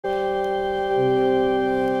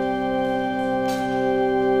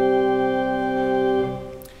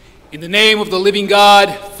name of the living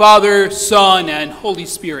God, Father, Son, and Holy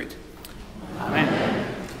Spirit. Amen.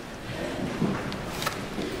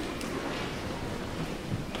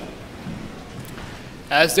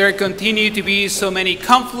 As there continue to be so many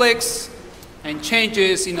conflicts and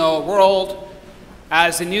changes in our world,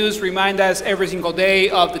 as the news remind us every single day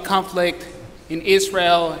of the conflict in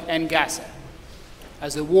Israel and Gaza,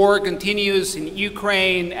 as the war continues in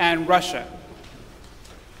Ukraine and Russia,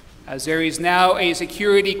 as there is now a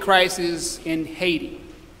security crisis in Haiti,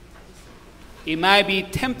 it might be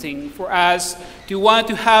tempting for us to want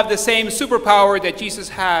to have the same superpower that Jesus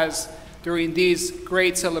has during this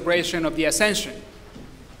great celebration of the Ascension.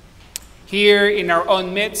 Here in our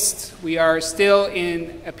own midst, we are still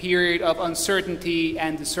in a period of uncertainty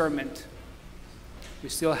and discernment. We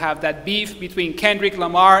still have that beef between Kendrick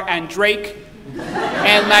Lamar and Drake,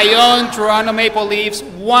 and my own Toronto Maple Leafs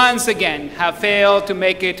once again have failed to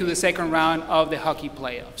make it to the second round of the hockey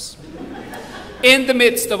playoffs. In the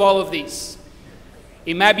midst of all of these,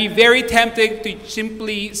 it might be very tempting to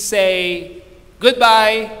simply say,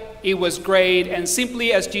 goodbye, it was great, and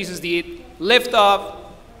simply as Jesus did, lift off,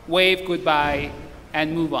 wave goodbye,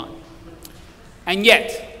 and move on. And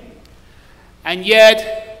yet,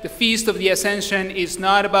 the Feast of the Ascension is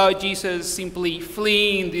not about Jesus simply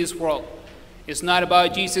fleeing this world. It's not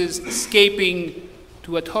about Jesus escaping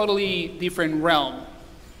to a totally different realm.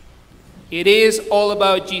 It is all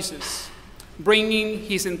about Jesus bringing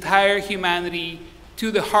his entire humanity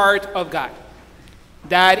to the heart of God.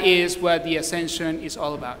 That is what the Ascension is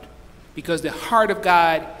all about, because the heart of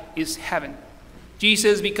God is heaven.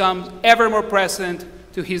 Jesus becomes ever more present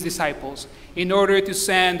to his disciples in order to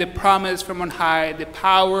send the promise from on high, the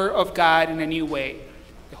power of God in a new way,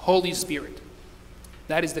 the Holy Spirit.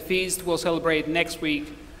 That is the feast we'll celebrate next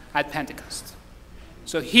week at Pentecost.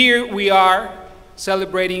 So here we are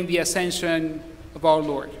celebrating the Ascension of our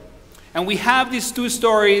Lord. And we have these two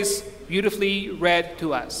stories beautifully read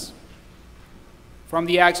to us from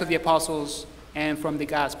the Acts of the Apostles and from the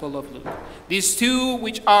Gospel of Luke. These two,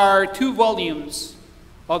 which are 2 volumes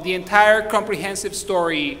of the entire comprehensive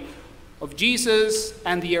story of Jesus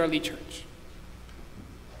and the early church.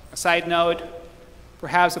 A side note,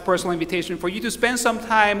 perhaps a personal invitation for you to spend some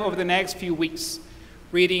time over the next few weeks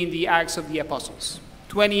reading the Acts of the Apostles.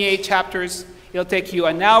 28 chapters. It'll take you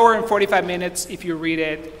 1 hour and 45 minutes if you read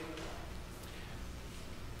it.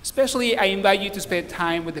 Especially, I invite you to spend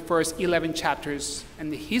time with the first 11 chapters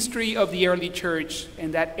and the history of the early church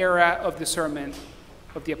and that era of discernment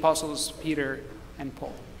of the apostles Peter and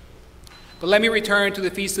Paul. But let me return to the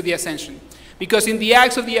Feast of the Ascension, because in the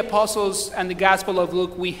Acts of the Apostles and the Gospel of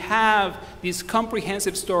Luke, we have this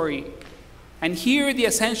comprehensive story. And here the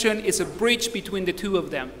Ascension is a bridge between the two of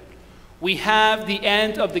them. We have the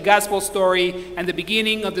end of the Gospel story and the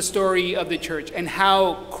beginning of the story of the church, and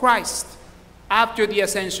how Christ, after the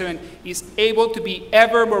Ascension, is able to be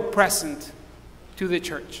ever more present to the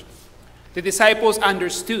church. The disciples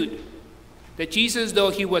understood that Jesus,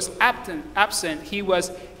 though he was absent, he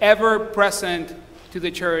was ever present to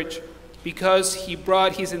the church because he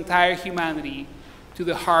brought his entire humanity to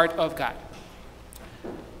the heart of God.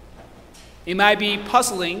 It might be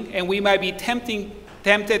puzzling, and we might be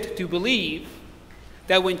tempted to believe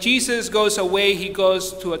that when Jesus goes away, he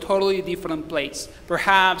goes to a totally different place,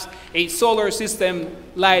 perhaps a solar system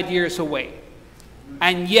light years away.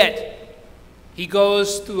 And yet, he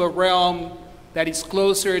goes to a realm that is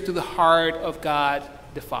closer to the heart of God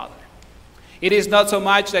the Father. It is not so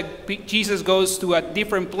much that Jesus goes to a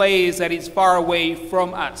different place that is far away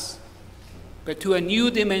from us, but to a new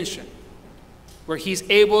dimension where he's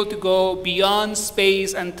able to go beyond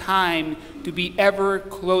space and time to be ever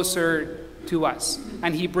closer to us.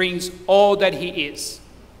 And he brings all that he is,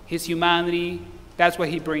 his humanity. That's what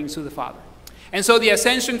he brings to the Father. And so the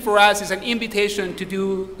Ascension for us is an invitation to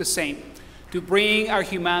do the same, to bring our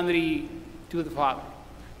humanity to the Father,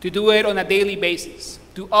 to do it on a daily basis,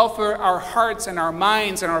 to offer our hearts and our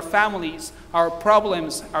minds and our families, our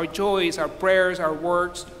problems, our joys, our prayers, our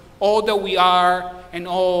works, all that we are and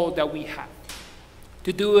all that we have.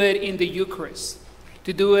 To do it in the Eucharist,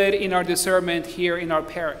 to do it in our discernment here in our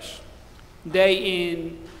parish, day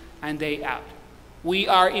in and day out. We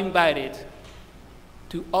are invited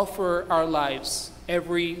to offer our lives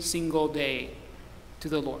every single day to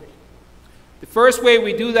the Lord. The first way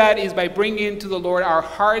we do that is by bringing to the Lord our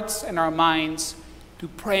hearts and our minds, to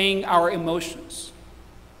praying our emotions.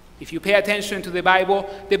 If you pay attention to the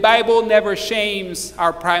Bible never shames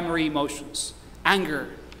our primary emotions: anger,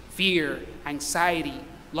 fear, anxiety,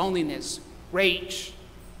 loneliness, rage.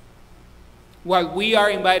 What we are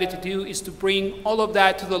invited to do is to bring all of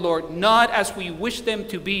that to the Lord, not as we wish them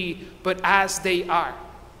to be, but as they are.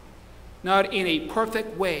 not in a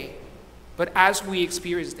perfect way, but as we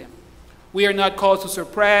experience them. We are not called to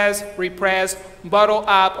suppress, repress, bottle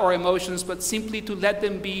up our emotions, but simply to let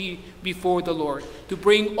them be before the Lord, to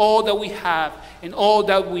bring all that we have and all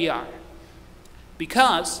that we are.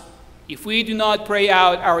 Because if we do not pray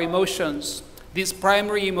out our emotions, these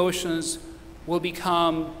primary emotions will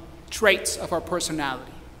become traits of our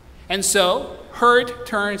personality. And so, hurt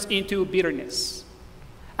turns into bitterness,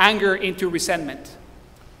 anger into resentment,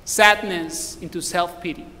 sadness into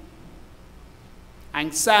self-pity.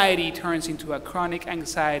 Anxiety turns into a chronic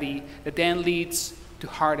anxiety that then leads to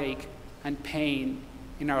heartache and pain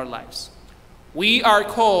in our lives. We are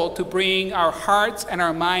called to bring our hearts and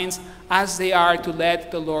our minds as they are, to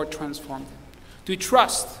let the Lord transform them, to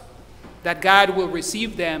trust that God will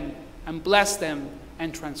receive them and bless them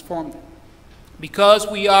and transform them. Because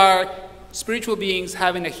we are spiritual beings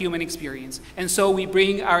having a human experience, and so we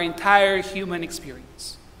bring our entire human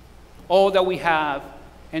experience, all that we have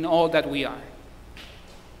and all that we are.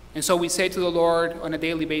 And so we say to the Lord on a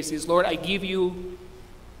daily basis, Lord, I give you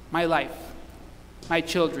my life, my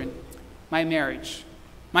children, my marriage,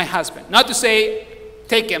 my husband. Not to say,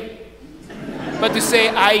 take him, but to say,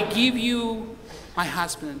 I give you my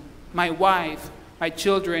husband, my wife, my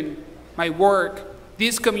children, my work,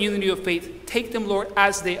 this community of faith. Take them, Lord,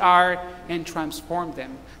 as they are and transform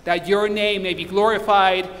them, that your name may be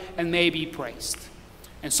glorified and may be praised.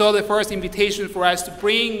 And so the first invitation for us to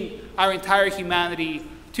bring our entire humanity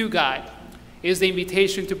to God is the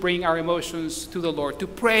invitation to bring our emotions to the Lord, to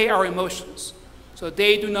pray our emotions so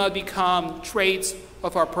they do not become traits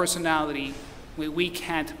of our personality when we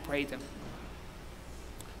can't pray them.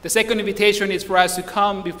 The second invitation is for us to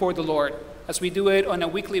come before the Lord as we do it on a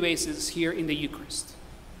weekly basis here in the Eucharist.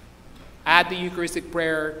 At the Eucharistic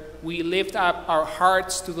prayer, we lift up our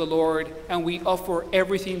hearts to the Lord and we offer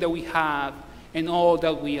everything that we have and all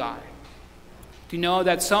that we are. To know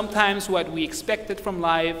that sometimes what we expected from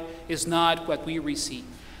life is not what we receive.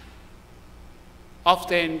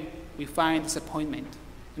 Often we find disappointment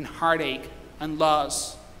and heartache and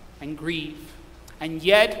loss and grief. And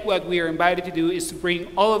yet what we are invited to do is to bring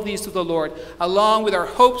all of these to the Lord, along with our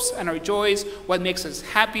hopes and our joys, what makes us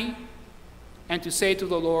happy, and to say to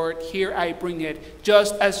the Lord, here I bring it,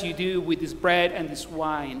 just as you do with this bread and this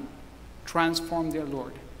wine. Transform, dear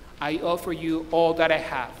Lord. I offer you all that I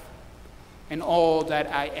have and all that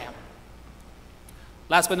I am.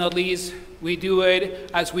 Last but not least, we do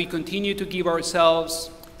it as we continue to give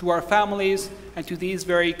ourselves to our families and to this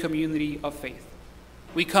very community of faith.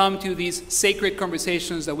 We come to these sacred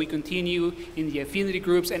conversations that we continue in the affinity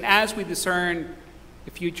groups and as we discern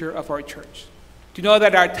the future of our church. To know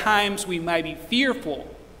that at times we might be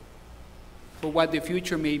fearful for what the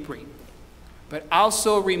future may bring, but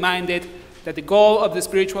also reminded that the goal of the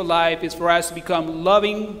spiritual life is for us to become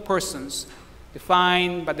loving persons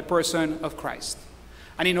defined by the person of Christ.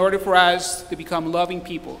 And in order for us to become loving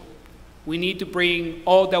people, we need to bring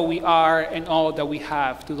all that we are and all that we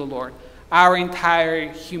have to the Lord, our entire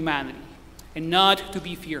humanity, and not to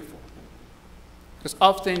be fearful. Because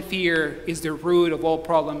often fear is the root of all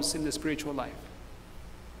problems in the spiritual life.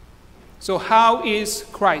 So how is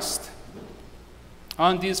Christ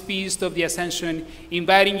on this feast of the Ascension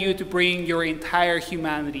inviting you to bring your entire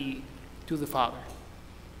humanity to the Father?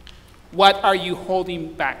 What are you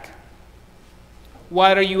holding back?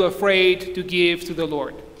 What are you afraid to give to the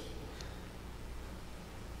Lord?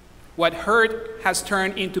 What hurt has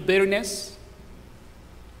turned into bitterness?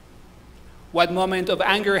 What moment of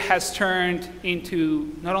anger has turned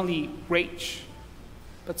into not only rage,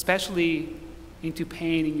 but especially into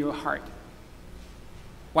pain in your heart?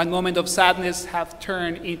 What moment of sadness have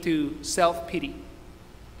turned into self-pity?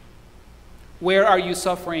 Where are you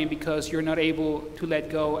suffering because you're not able to let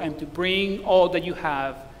go and to bring all that you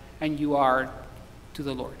have and you are to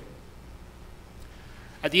the Lord?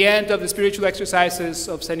 At the end of the spiritual exercises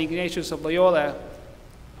of St. Ignatius of Loyola,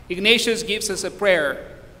 Ignatius gives us a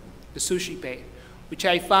prayer, the Suscipe, which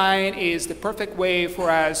I find is the perfect way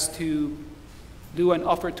for us to do an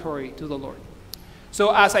offertory to the Lord.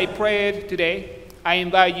 So as I pray it today, I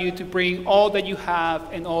invite you to bring all that you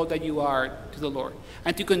have and all that you are to the Lord,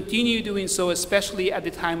 and to continue doing so, especially at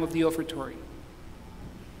the time of the offertory.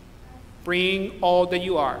 Bring all that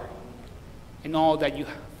you are and all that you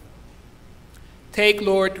have. Take,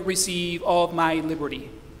 Lord, receive all of my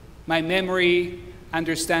liberty, my memory,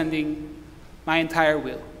 understanding, my entire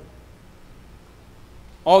will.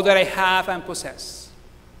 All that I have and possess,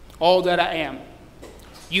 all that I am,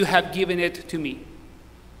 you have given it to me.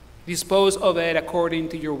 Dispose of it according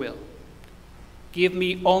to your will. Give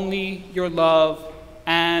me only your love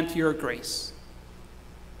and your grace.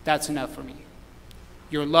 That's enough for me.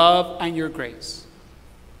 your love and your grace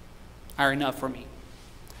are enough for me.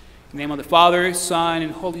 In the name of the Father, Son,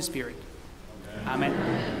 and Holy Spirit. Amen.